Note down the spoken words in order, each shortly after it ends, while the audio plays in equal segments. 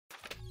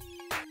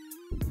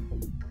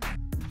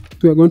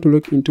we are going to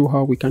look into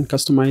how we can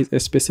customize a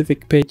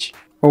specific page,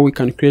 or we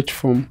can create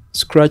from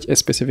scratch a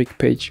specific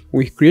page.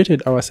 We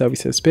created our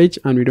services page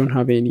and we don't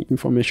have any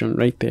information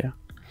right there.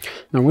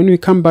 Now when we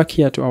come back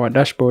here to our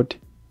dashboard,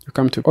 you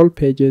come to all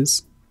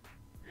pages,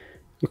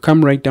 you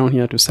come right down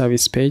here to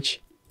service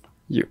page,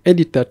 you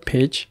edit that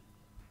page,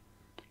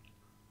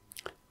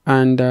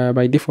 and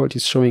by default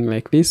it's showing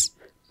like this,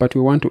 but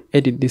we want to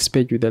edit this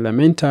page with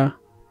Elementor,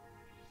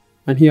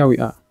 and here we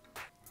are.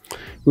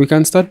 We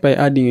can start by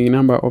adding a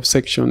number of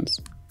sections,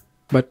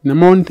 but the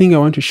main thing I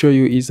want to show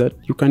you is that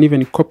you can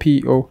even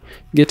copy or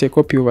get a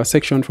copy of a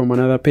section from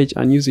another page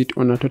and use it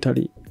on a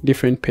totally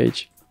different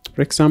page.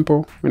 For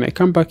example, when I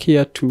come back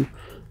here to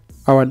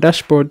our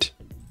dashboard,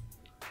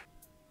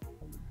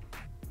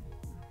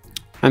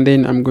 and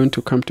then I'm going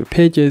to come to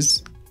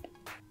pages,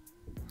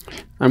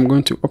 I'm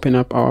going to open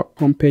up our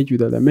home page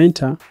with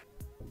Elementor.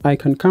 I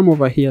can come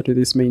over here to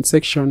this main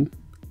section,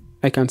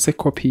 I can say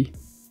copy,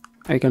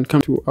 I can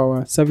come to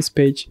our service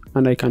page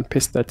and I can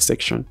paste that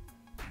section.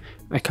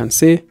 I can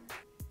say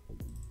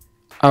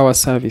our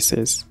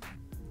services.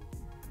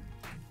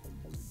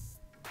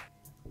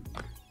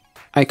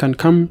 I can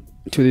come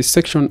to this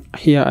section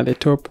here at the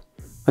top,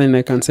 and then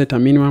I can set a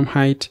minimum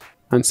height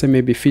and say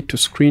maybe fit to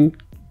screen.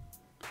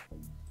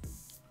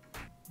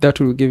 That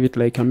will give it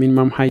like a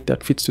minimum height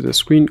that fits to the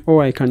screen,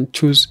 or I can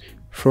choose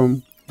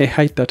from a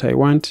height that I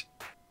want.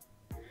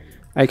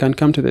 I can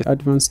come to the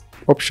advanced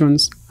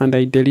options and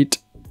I delete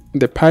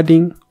the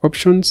padding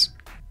options.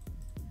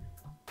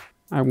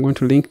 I'm going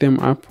to link them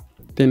up,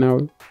 then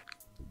I'll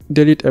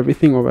delete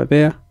everything over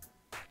there.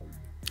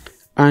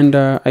 And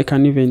I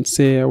can even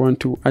say I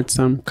want to add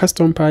some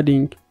custom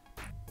padding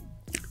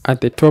at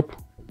the top.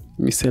 Let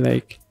me say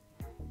like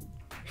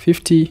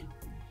 50.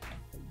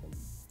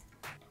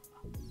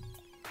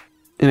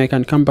 And I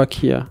can come back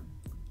here.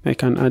 I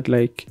can add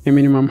like a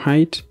minimum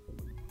height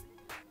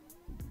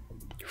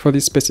for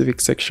this specific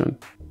section.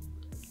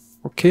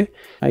 Okay,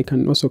 I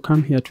can also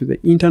come here to the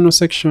internal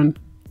section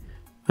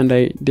and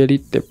I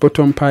delete the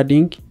bottom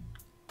padding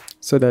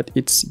so that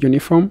it's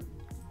uniform.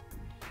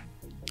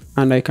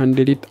 And I can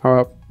delete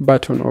our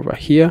button over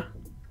here.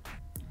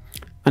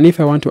 And if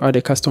I want to add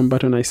a custom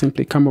button, I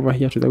simply come over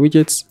here to the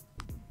widgets,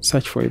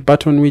 search for a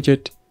button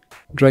widget,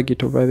 drag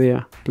it over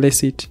there,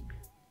 place it,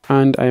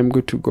 and I am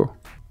good to go.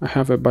 I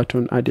have a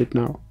button added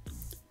now.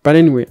 But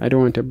anyway, I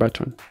don't want a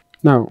button.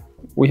 Now,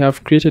 we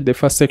have created the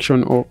first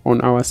section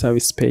on our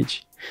service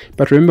page.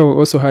 But remember, we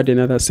also had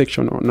another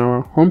section on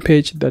our home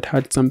page that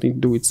had something to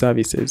do with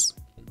services.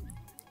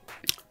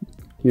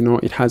 You know,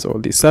 it has all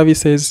these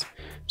services.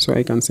 So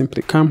I can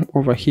simply come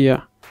over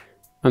here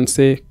and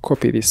say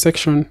copy this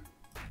section,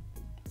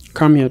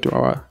 come here to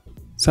our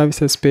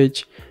services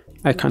page.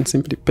 I can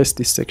simply paste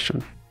this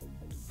section.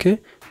 Okay,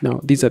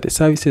 now these are the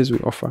services we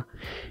offer.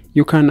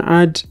 You can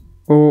add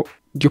or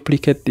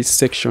duplicate this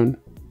section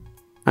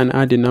and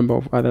add a number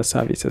of other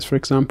services. For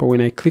example,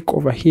 when I click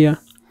over here,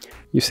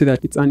 you see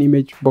that it's an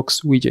image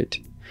box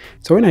widget.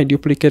 So when I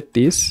duplicate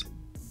this,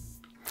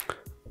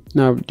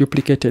 now I've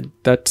duplicated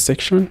that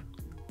section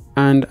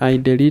and I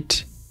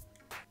delete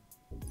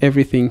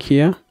everything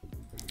here.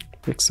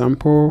 For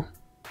example,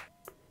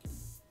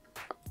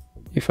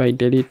 if I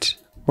delete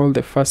all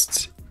the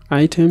first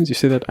items, you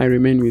see that I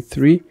remain with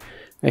 3.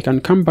 I can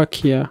come back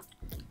here,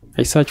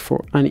 I search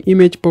for an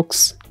image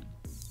box.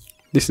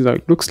 This is how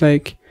it looks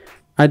like.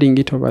 Adding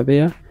it over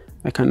there,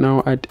 I can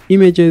now add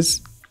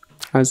images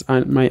as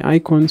my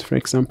icons, for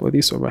example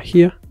this over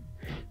here,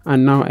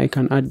 and now I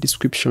can add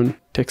description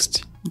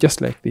text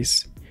just like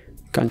this.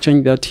 You can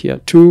change that here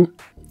too.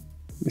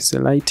 It's a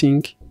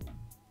lighting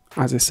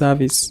as a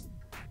service,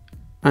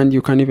 and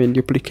you can even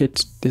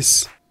duplicate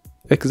this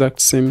exact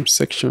same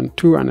section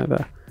to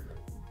another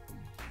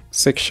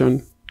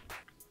section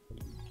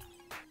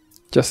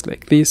just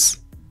like this.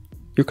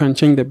 You can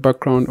change the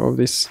background of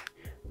this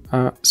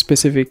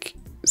specific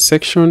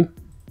section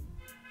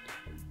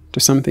to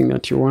something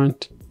that you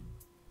want.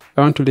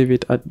 I want to leave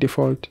it at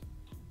default,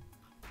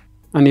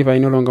 and if I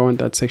no longer want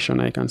that section,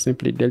 I can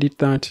simply delete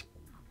that.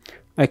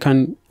 I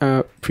can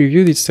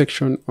preview this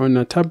section on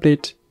a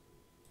tablet,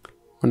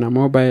 on a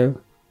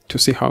mobile, to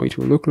see how it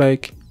will look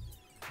like,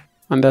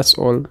 and that's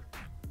all.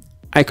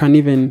 I can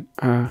even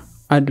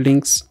add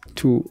links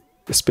to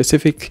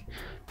specific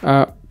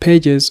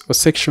pages or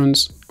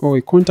sections, or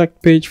a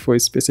contact page for a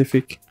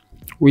specific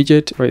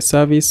widget or a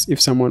service if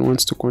someone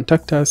wants to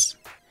contact us.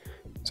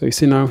 So you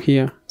see now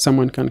here,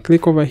 someone can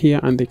click over here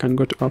and they can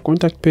go to our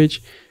contact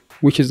page,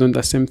 which is on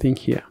the same thing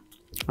here.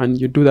 And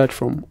you do that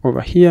from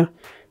over here.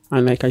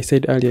 And like I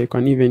said earlier, you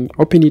can even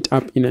open it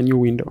up in a new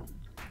window.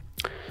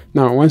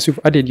 Now, once you've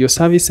added your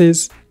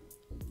services,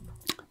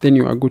 then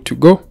you are good to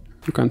go.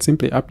 You can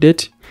simply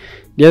update.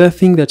 The other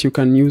thing that you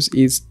can use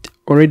is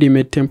already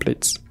made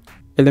templates.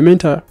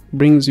 Elementor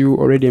brings you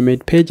already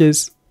made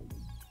pages,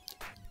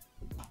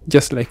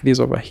 just like this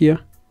over here,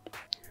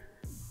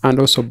 and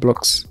also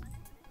blocks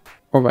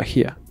over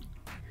here.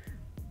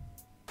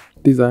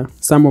 These are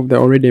some of the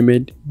already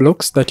made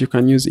blocks that you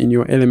can use in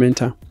your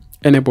Elementor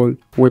enabled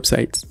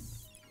websites.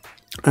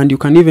 And you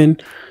can even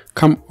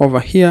come over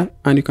here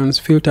and you can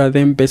filter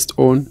them based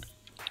on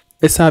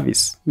a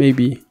service,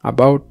 maybe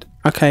about,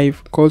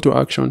 archive, call to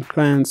action,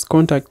 clients,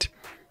 contact,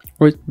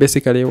 or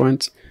basically you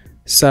want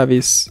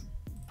service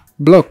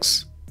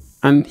blocks,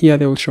 and here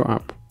they will show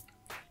up.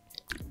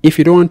 If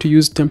you don't want to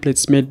use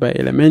templates made by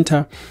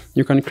Elementor,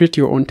 you can create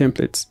your own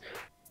templates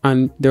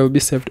and they will be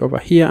saved over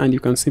here, and you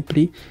can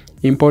simply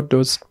import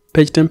those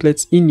page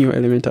templates in your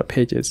Elementor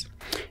pages.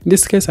 In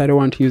this case, I don't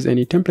want to use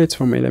any templates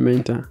from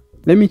Elementor.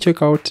 Let me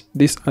check out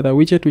this other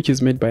widget which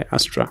is made by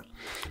Astra.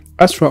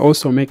 Astra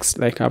also makes,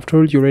 like I've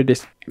told you already,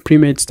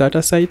 pre-made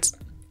starter sites,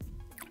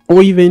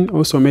 or even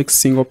also makes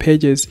single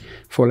pages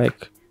for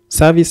like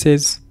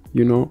services,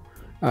 you know,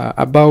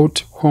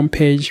 about,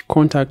 homepage,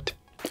 contact,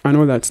 and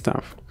all that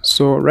stuff.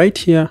 So right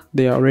here,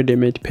 they are already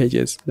made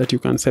pages that you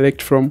can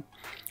select from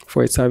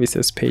for a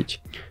services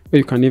page. Or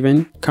you can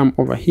even come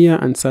over here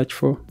and search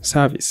for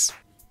service.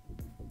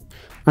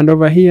 And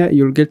over here,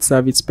 you'll get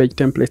service page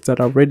templates that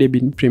have already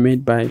been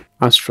pre-made by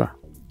Astra.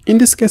 In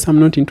this case, I'm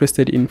not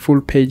interested in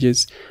full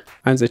pages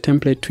as a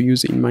template to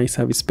use in my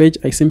service page.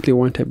 I simply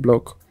want a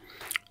block.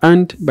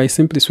 And by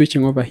simply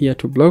switching over here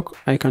to block,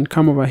 I can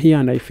come over here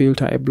and I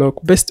filter a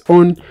block based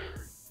on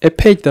a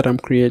page that I'm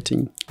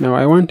creating. Now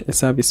I want a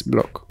service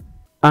block.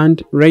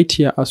 And right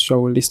here, Astra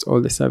will list all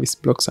the service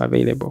blocks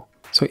available.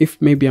 So if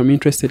maybe I'm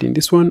interested in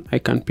this one, I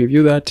can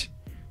preview that.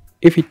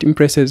 If it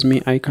impresses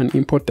me, I can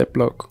import the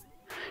block.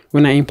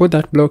 When I import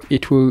that block,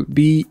 it will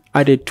be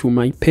added to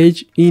my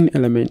page in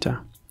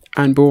Elementor.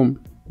 And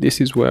boom,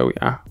 this is where we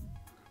are.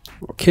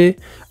 Okay,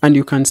 and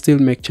you can still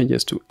make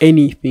changes to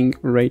anything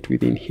right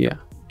within here.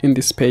 In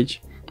this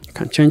page, you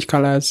can change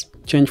colors,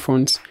 change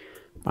fonts,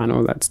 and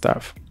all that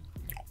stuff.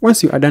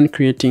 Once you are done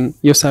creating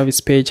your service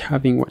page,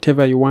 having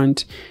whatever you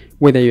want,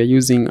 whether you're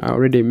using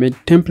already made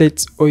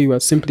templates or you are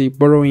simply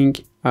borrowing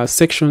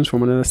sections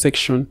from another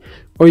section,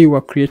 or you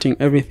are creating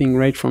everything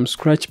right from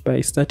scratch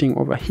by starting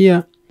over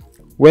here,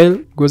 well,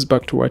 it goes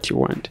back to what you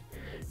want.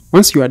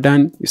 Once you are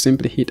done, you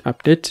simply hit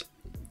update.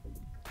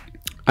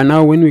 And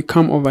now when we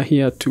come over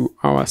here to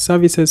our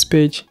services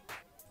page,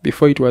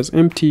 before it was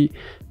empty,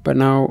 but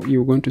now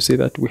you're going to see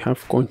that we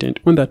have content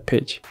on that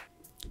page.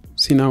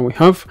 See, now we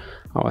have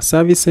our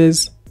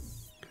services,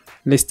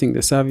 listing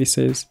the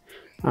services,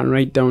 and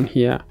right down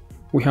here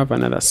we have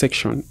another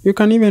section. You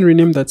can even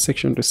rename that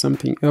section to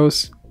something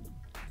else.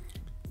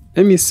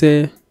 Let me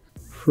say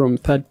from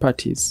third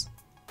parties.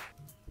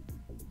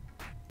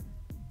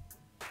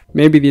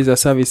 Maybe these are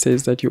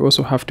services that you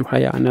also have to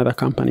hire another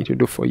company to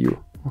do for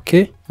you.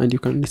 Okay, and you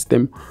can list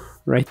them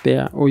right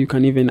there, or you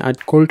can even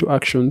add call to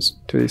actions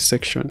to this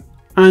section,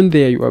 and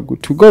there you are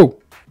good to go.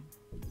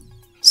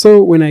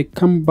 So when I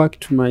come back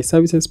to my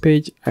services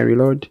page, I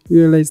reload, you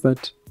realize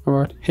that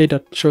our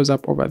header shows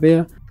up over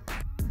there,